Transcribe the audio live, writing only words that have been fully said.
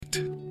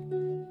light.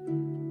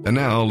 And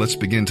now let's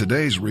begin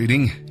today's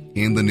reading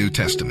in the New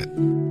Testament.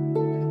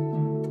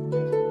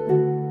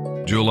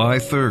 July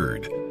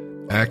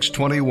 3rd, Acts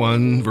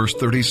 21, verse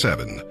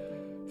 37,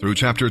 through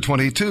chapter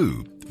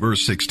 22,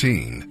 verse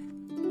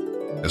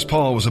 16. As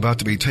Paul was about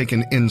to be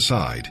taken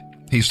inside,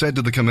 he said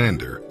to the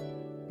commander,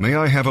 "May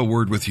I have a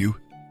word with you?"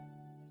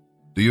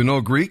 "Do you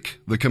know Greek?"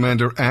 the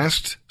commander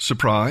asked,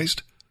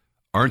 surprised.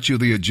 "Aren't you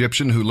the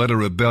Egyptian who led a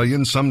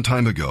rebellion some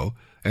time ago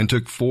and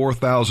took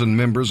 4,000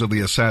 members of the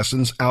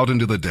assassins out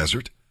into the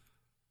desert?"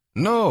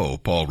 "No,"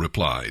 Paul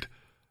replied.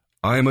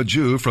 "I am a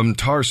Jew from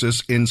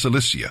Tarsus in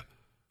Cilicia,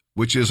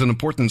 which is an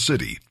important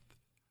city.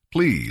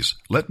 Please,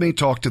 let me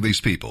talk to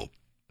these people."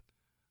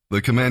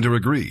 The commander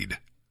agreed.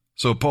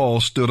 So Paul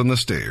stood on the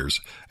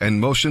stairs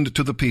and motioned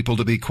to the people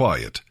to be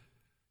quiet.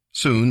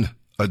 Soon,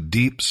 a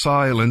deep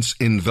silence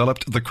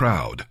enveloped the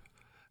crowd,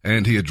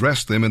 and he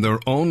addressed them in their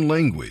own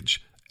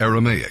language,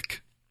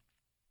 Aramaic.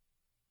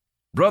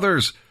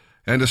 "Brothers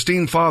and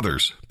esteemed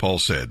fathers," Paul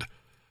said,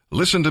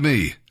 "listen to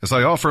me as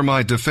I offer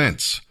my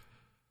defense."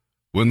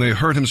 When they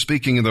heard him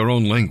speaking in their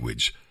own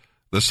language,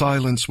 the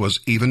silence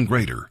was even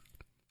greater.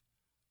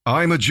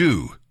 "I'm a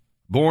Jew,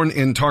 born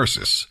in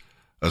Tarsus,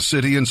 a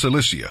city in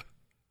Cilicia,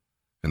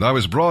 and I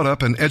was brought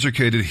up and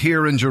educated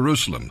here in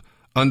Jerusalem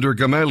under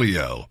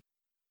Gamaliel.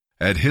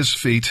 At his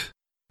feet,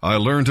 I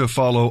learned to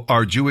follow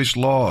our Jewish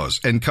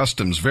laws and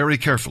customs very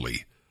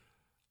carefully.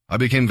 I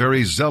became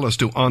very zealous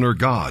to honor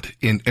God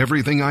in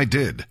everything I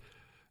did,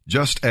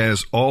 just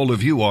as all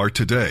of you are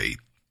today.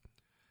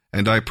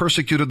 And I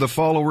persecuted the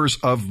followers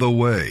of the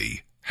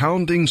way,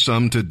 hounding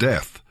some to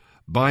death,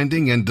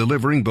 binding and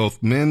delivering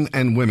both men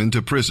and women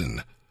to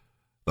prison.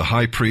 The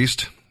high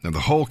priest and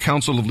the whole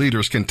council of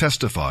leaders can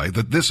testify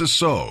that this is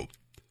so.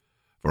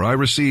 For I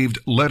received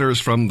letters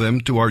from them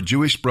to our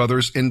Jewish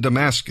brothers in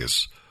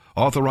Damascus,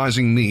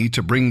 authorizing me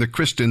to bring the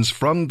Christians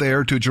from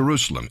there to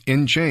Jerusalem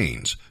in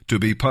chains to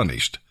be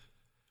punished.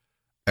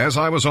 As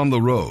I was on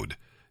the road,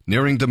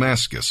 nearing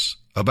Damascus,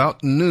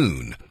 about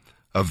noon,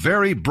 a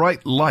very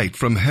bright light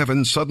from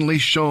heaven suddenly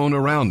shone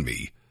around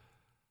me.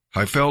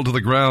 I fell to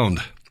the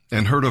ground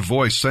and heard a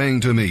voice saying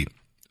to me,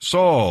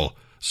 'Saul,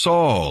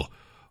 Saul,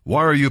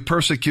 why are you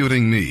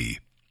persecuting me?'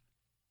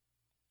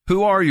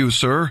 'Who are you,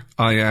 sir?'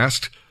 I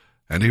asked,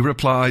 and he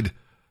replied,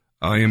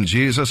 'I am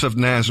Jesus of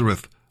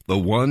Nazareth, the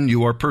one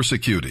you are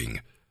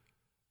persecuting.'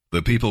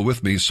 The people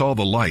with me saw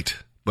the light,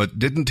 but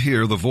didn't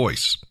hear the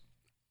voice.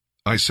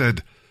 I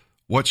said,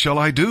 'What shall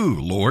I do,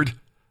 Lord?'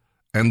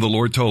 And the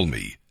Lord told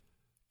me,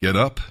 'Get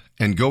up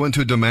and go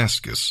into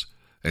Damascus,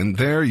 and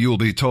there you will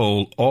be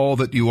told all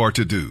that you are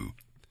to do.'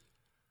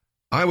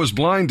 I was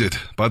blinded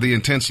by the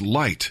intense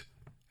light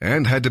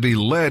and had to be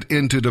led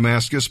into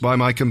Damascus by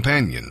my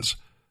companions.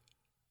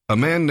 A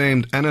man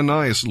named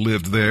Ananias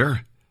lived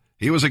there.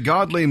 He was a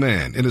godly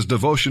man in his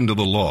devotion to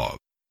the law,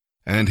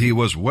 and he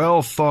was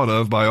well thought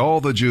of by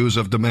all the Jews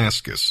of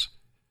Damascus.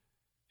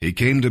 He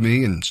came to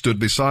me and stood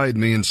beside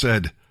me and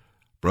said,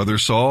 'Brother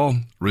Saul,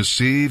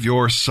 receive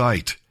your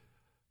sight.'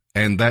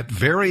 And that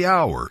very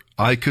hour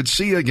I could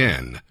see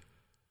again.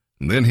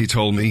 And then he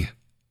told me,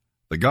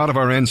 'The God of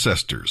our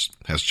ancestors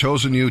has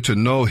chosen you to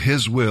know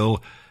his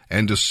will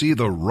and to see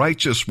the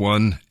righteous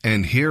one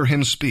and hear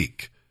him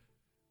speak.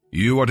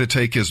 You are to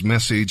take his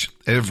message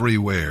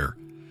everywhere,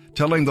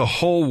 telling the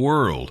whole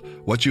world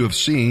what you have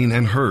seen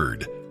and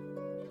heard.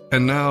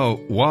 And now,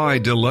 why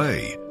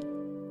delay?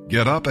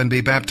 Get up and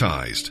be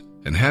baptized,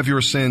 and have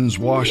your sins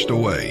washed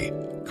away,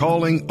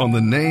 calling on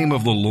the name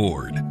of the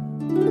Lord."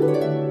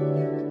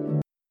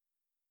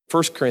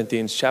 1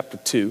 Corinthians chapter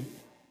 2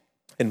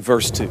 and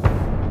verse 2.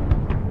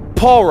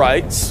 Paul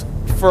writes,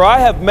 "For I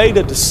have made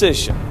a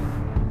decision,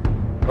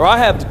 or I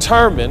have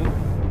determined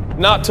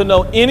not to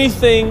know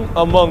anything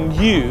among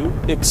you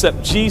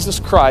except Jesus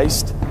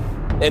Christ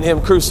and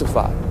him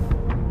crucified."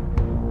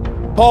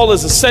 Paul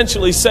is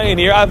essentially saying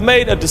here, I've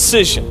made a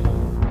decision.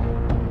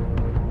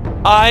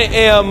 I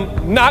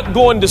am not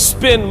going to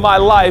spend my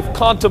life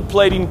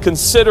contemplating,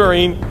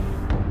 considering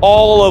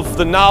all of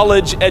the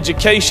knowledge,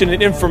 education,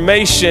 and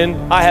information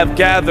I have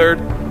gathered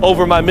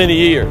over my many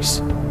years.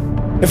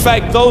 In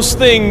fact, those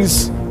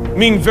things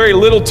mean very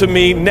little to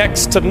me,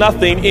 next to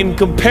nothing in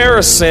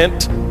comparison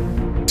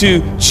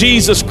to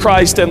Jesus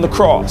Christ and the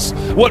cross.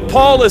 What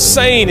Paul is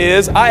saying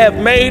is, I have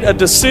made a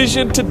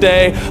decision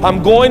today.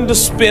 I'm going to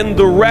spend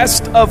the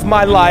rest of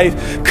my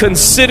life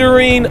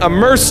considering,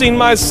 immersing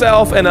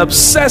myself, and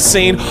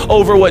obsessing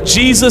over what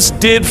Jesus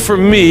did for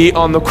me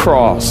on the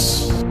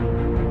cross.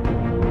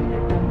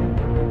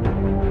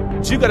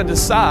 So you got to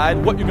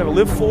decide what you're going to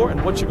live for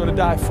and what you're going to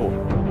die for.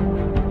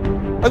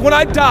 Like when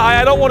I die,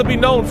 I don't want to be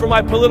known for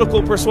my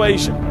political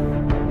persuasion.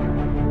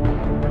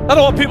 I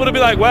don't want people to be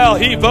like, well,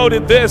 he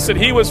voted this and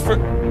he was for...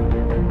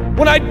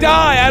 When I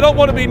die, I don't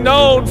want to be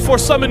known for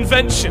some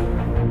invention.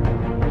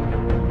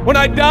 When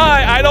I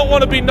die, I don't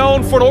want to be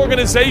known for an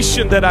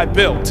organization that I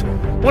built.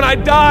 When I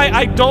die,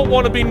 I don't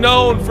want to be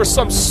known for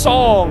some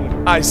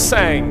song I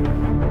sang.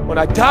 When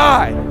I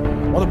die,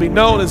 I want to be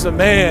known as a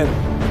man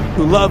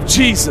who loved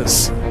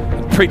Jesus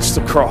and preached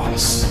the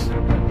cross.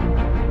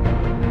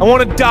 I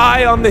want to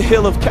die on the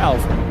hill of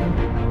Calvary,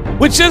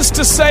 which is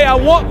to say, I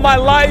want my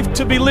life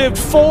to be lived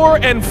for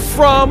and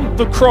from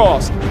the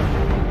cross.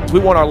 We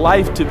want our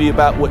life to be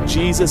about what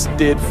Jesus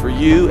did for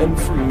you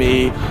and for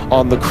me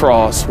on the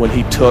cross when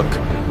he took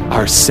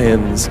our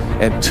sins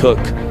and took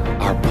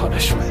our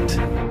punishment.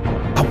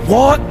 I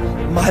want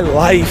my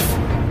life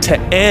to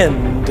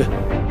end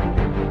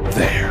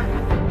there.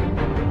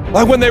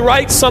 Like when they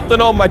write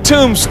something on my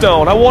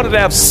tombstone, I want it to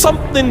have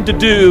something to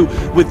do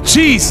with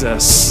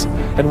Jesus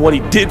and what he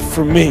did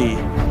for me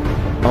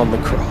on the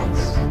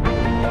cross.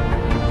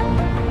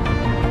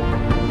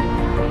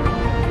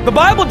 The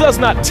Bible does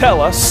not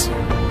tell us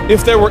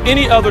if there were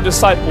any other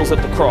disciples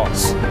at the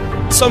cross.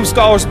 Some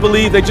scholars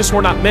believe they just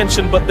were not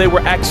mentioned, but they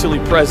were actually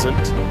present.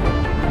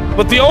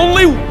 But the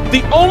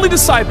only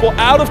disciple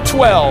out of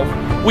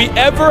 12 we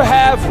ever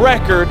have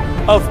record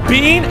of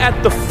being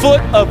at the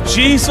foot of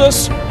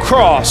Jesus'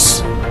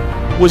 cross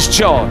was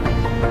John.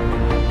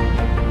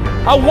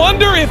 I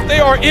wonder if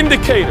there are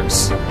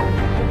indicators.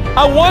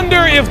 I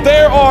wonder if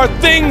there are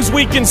things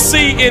we can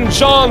see in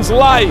John's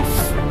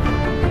life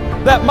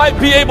that might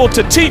be able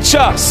to teach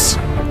us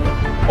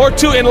or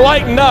to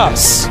enlighten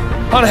us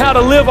on how to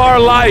live our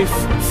life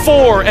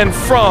for and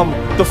from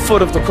the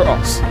foot of the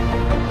cross.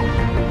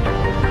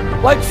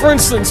 Like, for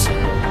instance,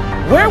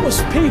 where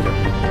was Peter?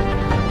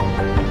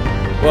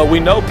 Well, we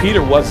know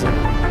Peter wasn't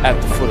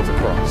at the foot of the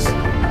cross.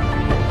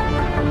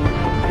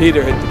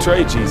 Peter had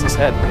betrayed Jesus,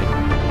 hadn't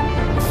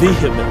he?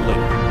 Vehemently.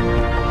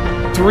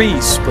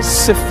 3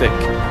 specific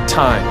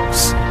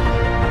times.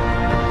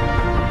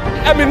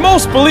 I mean,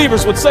 most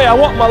believers would say, I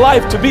want my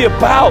life to be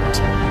about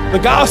the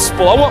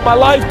gospel. I want my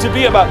life to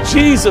be about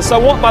Jesus. I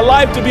want my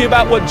life to be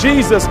about what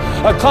Jesus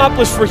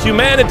accomplished for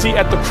humanity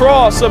at the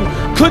cross.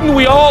 Couldn't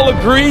we all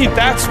agree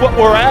that's what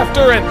we're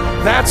after and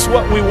that's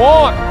what we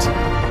want?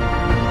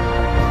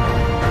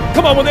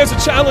 Come on, when there's a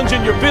challenge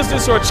in your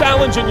business or a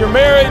challenge in your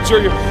marriage or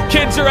your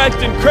kids are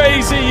acting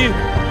crazy,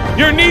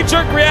 your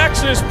knee-jerk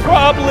reaction is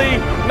probably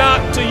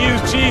not to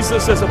use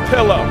Jesus as a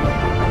pillow.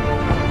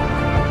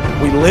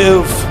 We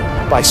live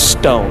by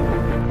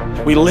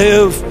stone. We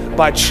live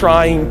by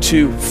trying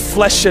to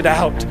flesh it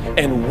out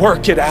and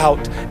work it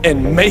out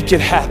and make it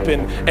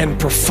happen and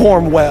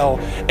perform well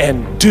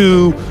and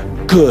do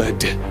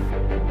good.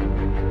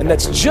 And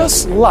that's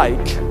just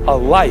like a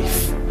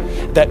life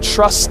that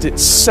trusts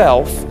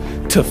itself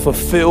to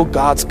fulfill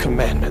God's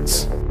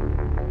commandments.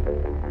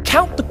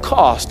 Count the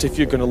cost if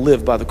you're going to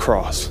live by the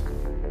cross.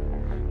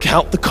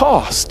 Count the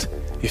cost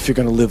if you're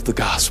going to live the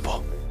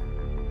gospel.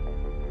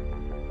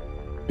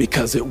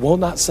 Because it will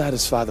not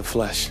satisfy the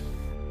flesh.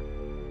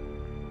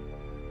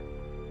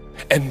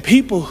 And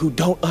people who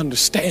don't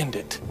understand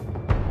it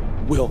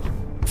will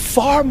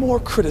far more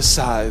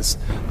criticize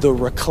the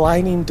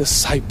reclining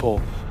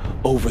disciple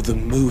over the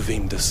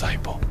moving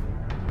disciple.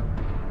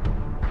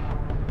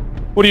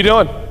 What are you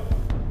doing?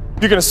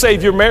 If you're going to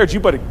save your marriage, you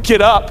better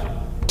get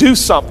up, do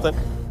something.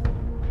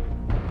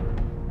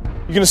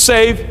 You're going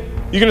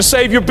to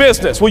save your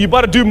business. Well, you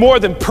better do more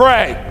than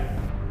pray.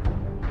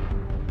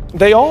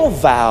 They all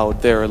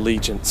vowed their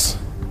allegiance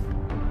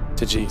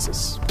to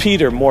Jesus.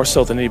 Peter more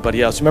so than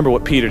anybody else. Remember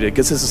what Peter did,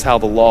 because this is how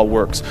the law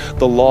works.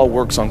 The law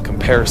works on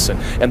comparison,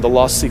 and the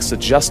law seeks to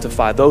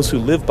justify those who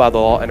live by the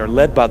law and are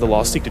led by the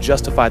law, seek to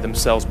justify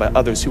themselves by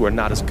others who are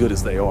not as good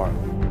as they are.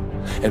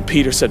 And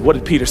Peter said, what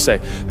did Peter say?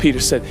 Peter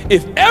said,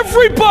 if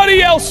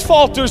everybody else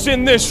falters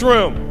in this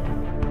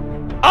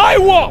room, I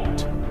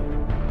won't.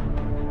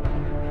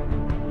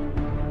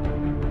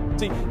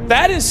 See,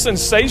 that is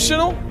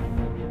sensational,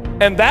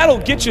 and that'll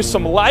get you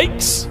some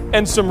likes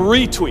and some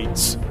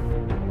retweets.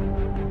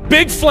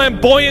 Big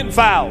flamboyant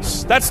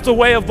vows. That's the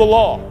way of the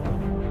law.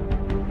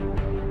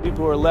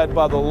 People who are led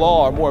by the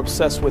law are more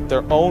obsessed with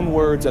their own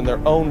words and their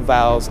own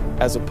vows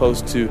as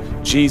opposed to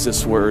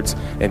Jesus' words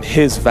and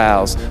his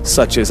vows,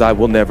 such as I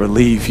will never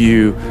leave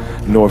you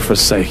nor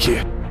forsake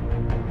you.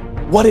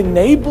 What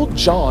enabled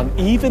John,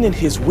 even in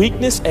his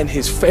weakness and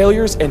his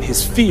failures and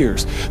his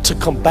fears, to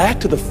come back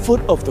to the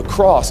foot of the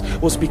cross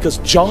was because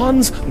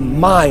John's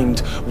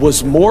mind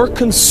was more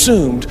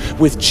consumed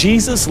with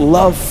Jesus'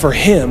 love for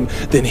him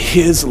than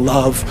his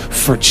love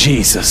for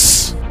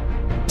Jesus.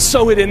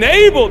 So it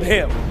enabled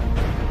him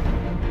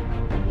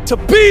to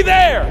be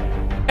there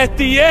at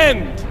the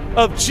end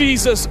of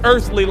Jesus'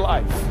 earthly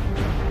life.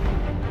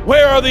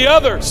 Where are the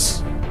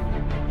others?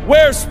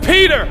 Where's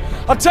Peter?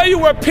 I'll tell you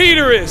where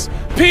Peter is.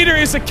 Peter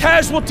is a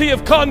casualty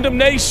of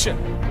condemnation.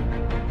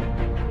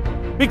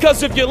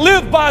 Because if you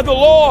live by the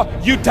law,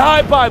 you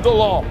die by the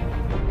law.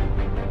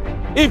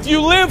 If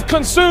you live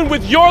consumed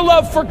with your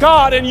love for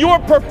God and your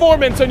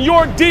performance and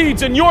your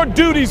deeds and your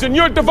duties and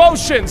your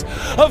devotions,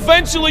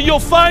 eventually you'll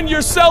find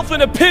yourself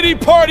in a pity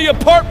party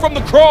apart from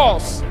the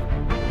cross.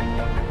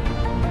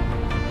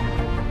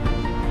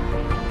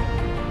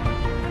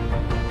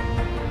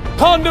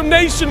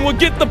 Condemnation will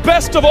get the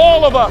best of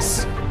all of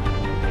us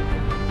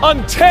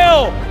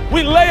until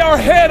we lay our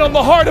head on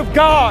the heart of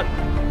God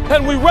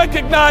and we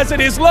recognize that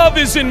his love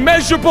is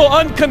immeasurable,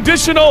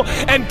 unconditional,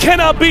 and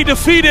cannot be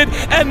defeated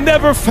and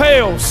never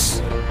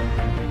fails.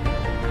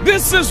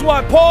 This is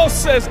why Paul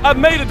says, I've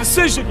made a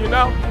decision, you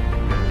know.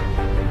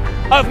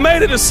 I've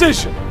made a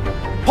decision.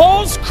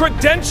 Paul's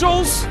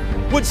credentials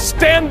would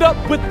stand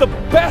up with the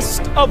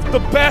best of the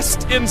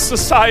best in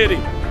society.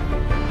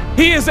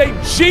 He is a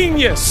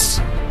genius,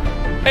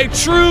 a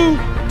true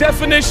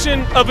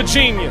definition of a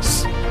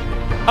genius.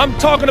 I'm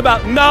talking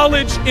about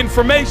knowledge,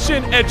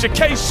 information,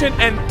 education,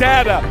 and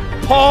data.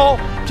 Paul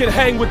can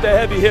hang with the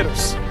heavy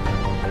hitters.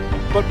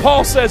 But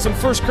Paul says in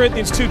 1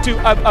 Corinthians 2:2,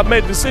 I've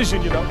made a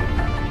decision, you know.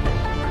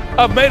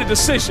 I've made a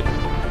decision.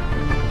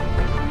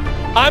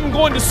 I'm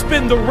going to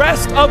spend the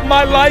rest of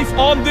my life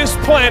on this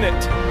planet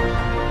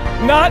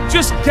not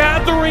just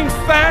gathering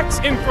facts,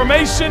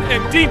 information,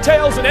 and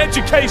details and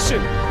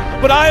education,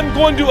 but I am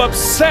going to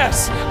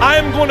obsess. I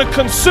am going to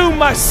consume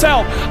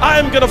myself. I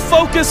am going to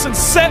focus and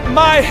set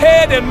my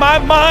head and my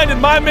mind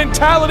and my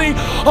mentality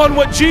on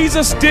what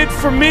Jesus did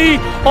for me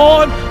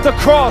on the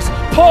cross.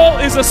 Paul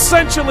is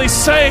essentially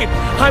saying,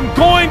 I'm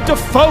going to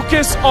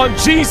focus on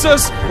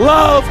Jesus'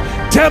 love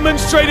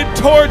demonstrated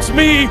towards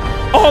me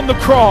on the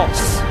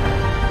cross.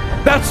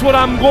 That's what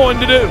I'm going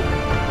to do.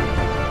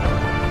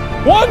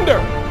 Wonder,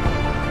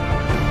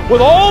 with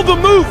all the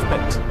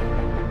movement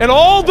and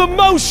all the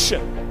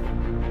motion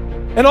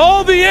and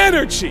all the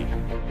energy,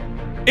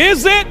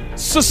 is it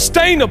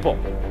sustainable?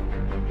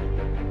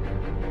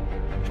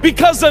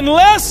 Because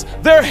unless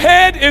their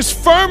head is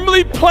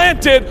firmly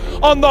planted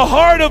on the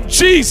heart of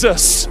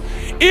Jesus,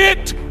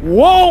 it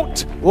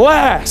won't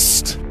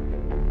last.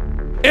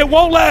 It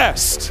won't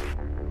last.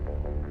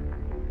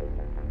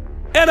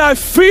 And I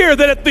fear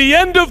that at the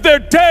end of their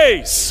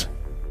days,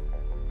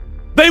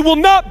 they will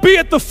not be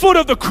at the foot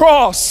of the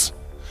cross.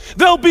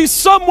 They'll be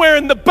somewhere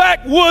in the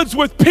backwoods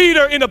with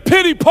Peter in a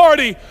pity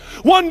party,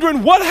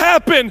 wondering what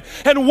happened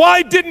and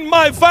why didn't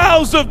my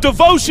vows of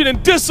devotion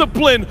and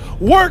discipline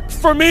work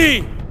for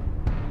me?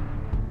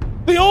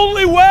 The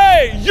only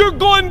way you're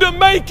going to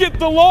make it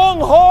the long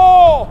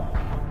haul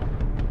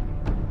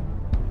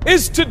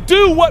is to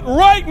do what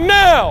right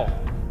now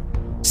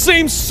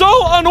seems so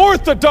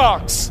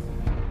unorthodox.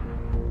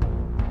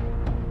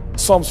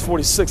 Psalms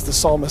 46, the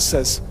psalmist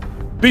says,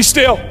 be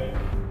still.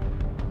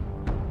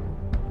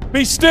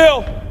 Be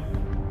still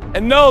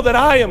and know that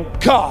I am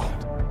God.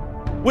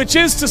 Which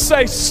is to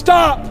say,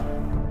 stop,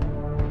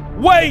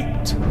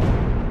 wait,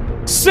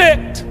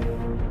 sit,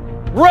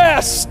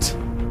 rest,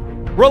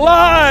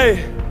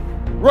 rely,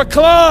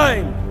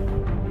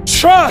 recline,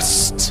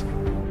 trust,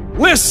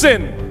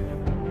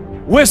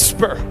 listen,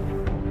 whisper.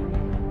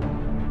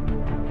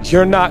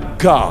 You're not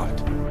God.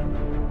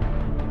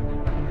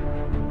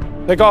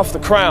 Take off the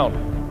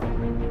crown.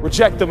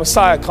 Reject the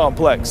Messiah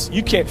complex.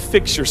 You can't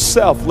fix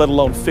yourself, let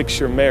alone fix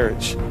your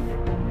marriage.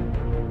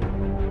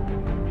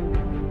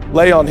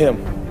 Lay on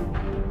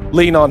Him.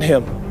 Lean on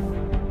Him.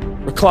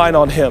 Recline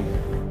on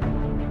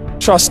Him.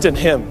 Trust in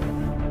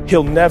Him.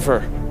 He'll never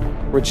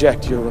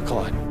reject your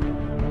recline.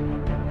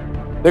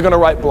 They're going to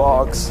write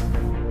blogs.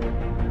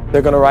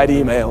 They're going to write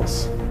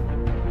emails.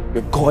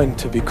 You're going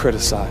to be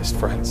criticized,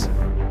 friends.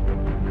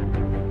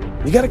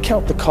 You got to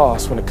count the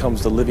cost when it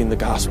comes to living the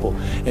gospel.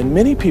 And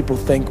many people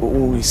think, well,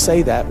 when we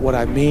say that, what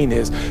I mean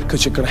is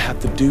because you're going to have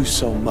to do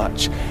so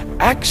much.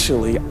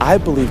 Actually, I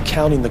believe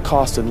counting the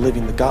cost and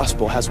living the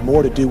gospel has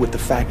more to do with the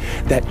fact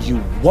that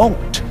you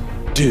won't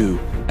do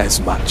as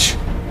much.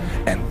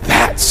 And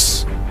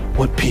that's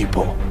what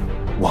people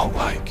won't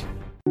like.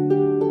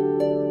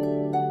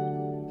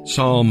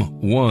 Psalm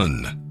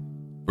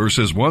 1,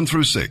 verses 1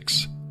 through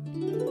 6.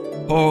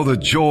 Oh, the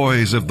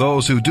joys of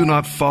those who do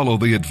not follow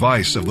the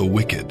advice of the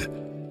wicked,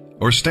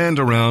 or stand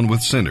around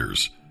with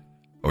sinners,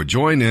 or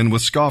join in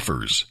with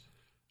scoffers.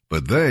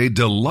 But they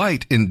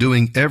delight in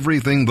doing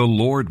everything the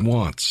Lord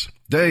wants.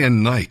 Day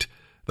and night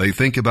they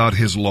think about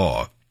His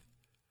law.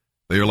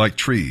 They are like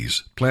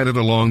trees planted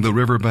along the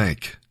river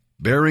bank,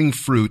 bearing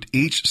fruit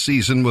each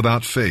season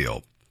without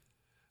fail.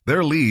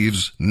 Their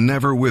leaves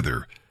never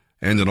wither,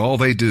 and in all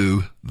they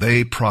do,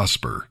 they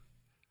prosper.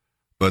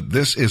 But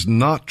this is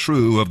not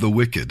true of the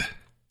wicked.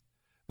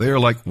 They are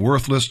like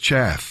worthless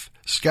chaff,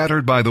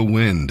 scattered by the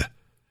wind.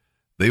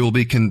 They will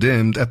be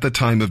condemned at the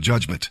time of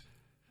judgment.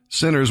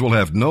 Sinners will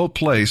have no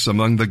place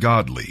among the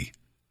godly.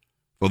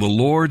 For the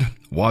Lord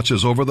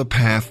watches over the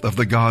path of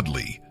the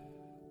godly,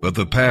 but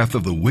the path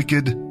of the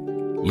wicked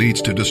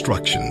leads to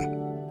destruction.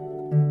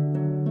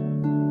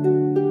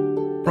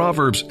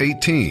 Proverbs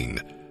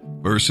 18,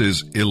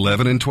 verses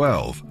 11 and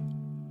 12.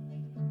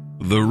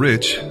 The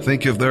rich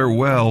think of their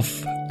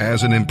wealth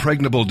as an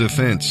impregnable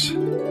defense.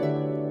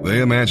 They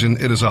imagine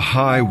it is a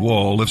high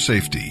wall of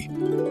safety.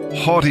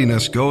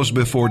 Haughtiness goes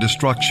before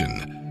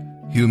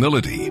destruction.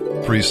 Humility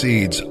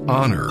precedes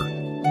honor.